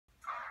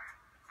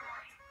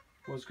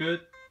What's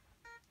good?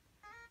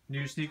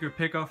 New sneaker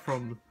pickup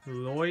from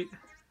LOIT,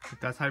 if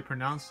that's how you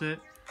pronounce it.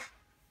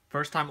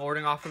 First time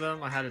ordering off of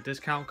them, I had a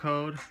discount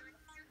code.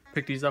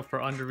 Picked these up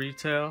for under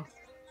retail.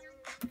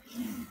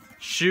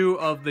 Shoe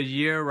of the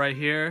year right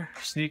here.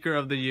 Sneaker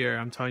of the year,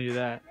 I'm telling you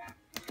that.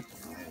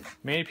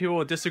 Many people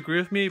will disagree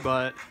with me,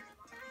 but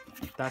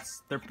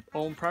that's their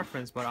own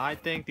preference. But I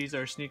think these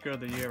are sneaker of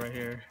the year right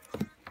here.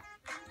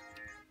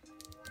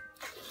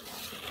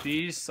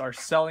 These are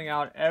selling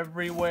out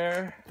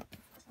everywhere.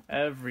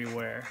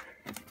 Everywhere.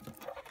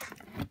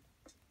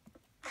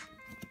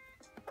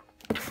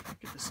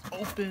 Get this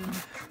open.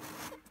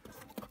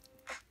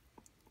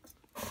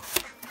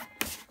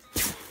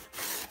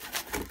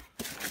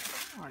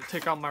 Alright,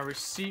 take out my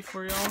receipt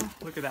for y'all.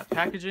 Look at that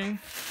packaging.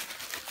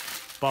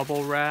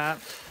 Bubble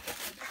wrapped.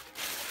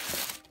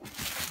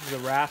 The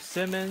RAFS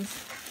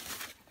Simmons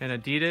and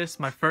Adidas.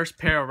 My first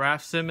pair of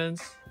RAFS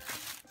Simmons.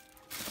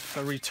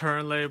 The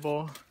return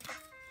label.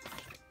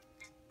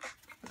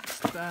 That's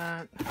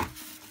that.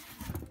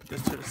 Put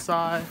this to the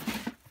side.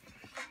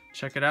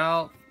 Check it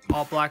out.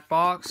 All black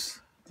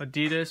box.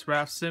 Adidas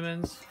RAFS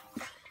Simmons.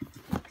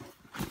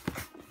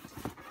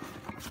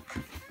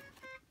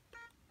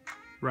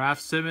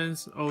 RAFS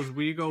Simmons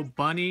Ozweego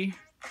Bunny.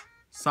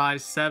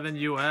 Size 7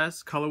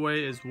 US.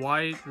 Colorway is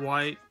white,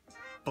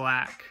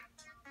 black.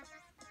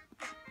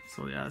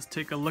 So yeah, let's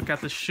take a look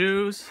at the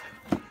shoes.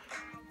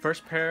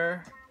 First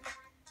pair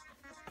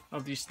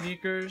of these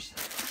sneakers.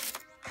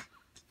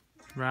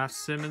 RAFS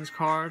Simmons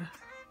card.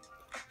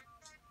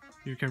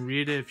 You can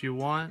read it if you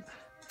want.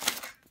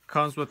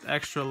 Comes with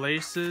extra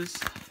laces.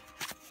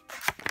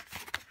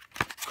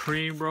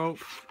 Cream rope.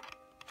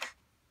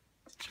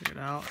 Check it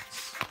out.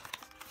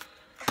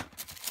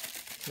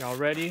 Y'all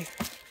ready?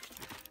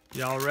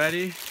 Y'all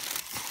ready?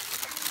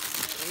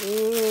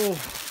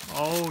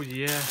 Oh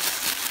yeah.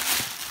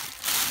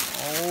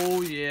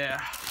 Oh yeah.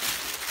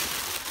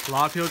 A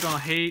lot of people gonna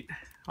hate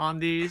on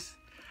these,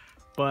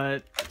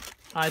 but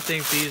I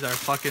think these are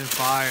fucking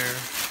fire.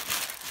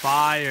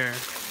 Fire.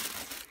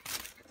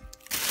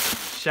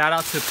 Shout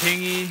out to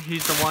Pingy.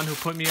 He's the one who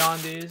put me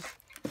on these.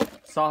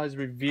 Saw his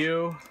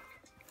review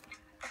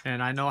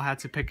and I know I had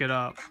to pick it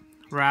up.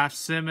 RAFS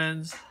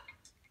Simmons.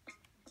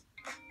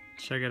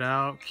 Check it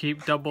out.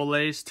 Keep double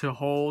lace to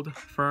hold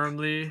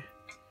firmly.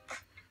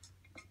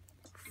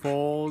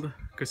 Fold.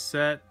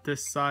 Cassette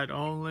this side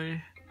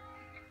only.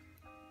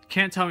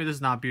 Can't tell me this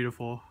is not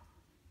beautiful.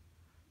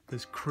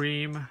 This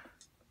cream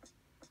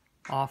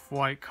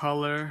off-white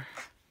color.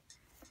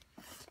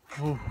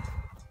 Ooh.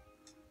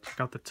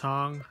 Check out the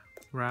tongue.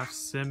 RAFS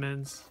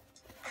Simmons.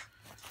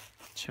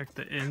 Check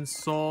the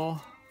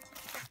insole.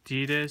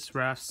 Adidas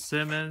RAFS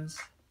Simmons.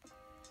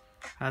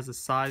 Has a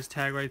size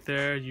tag right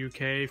there.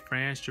 UK,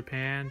 France,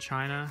 Japan,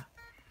 China.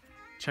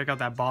 Check out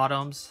that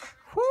bottoms.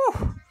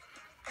 Whew.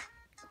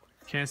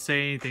 Can't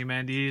say anything,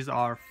 man. These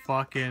are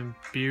fucking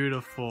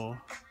beautiful.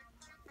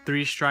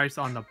 3 stripes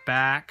on the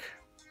back.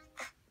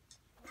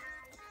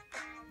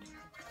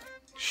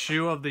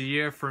 Shoe of the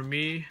year for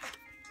me,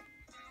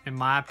 in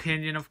my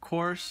opinion, of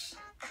course.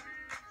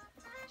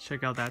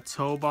 Check out that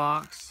toe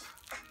box.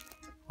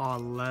 All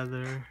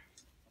leather.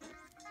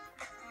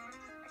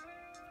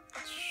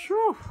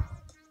 Shoo.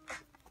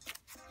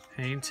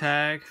 Hang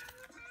tag.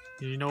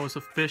 You know it's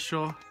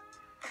official.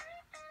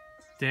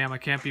 Damn, I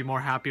can't be more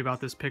happy about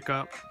this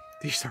pickup.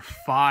 These are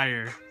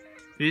fire.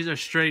 These are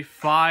straight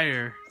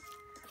fire.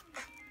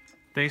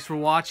 Thanks for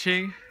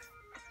watching.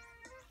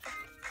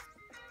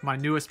 My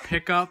newest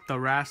pickup, the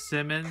RAFS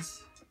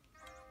Simmons,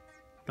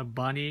 the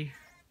bunny,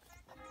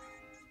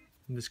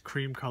 and this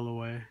cream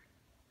colorway.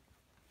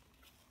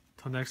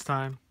 Till next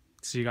time,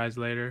 see you guys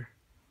later.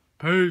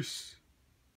 Peace.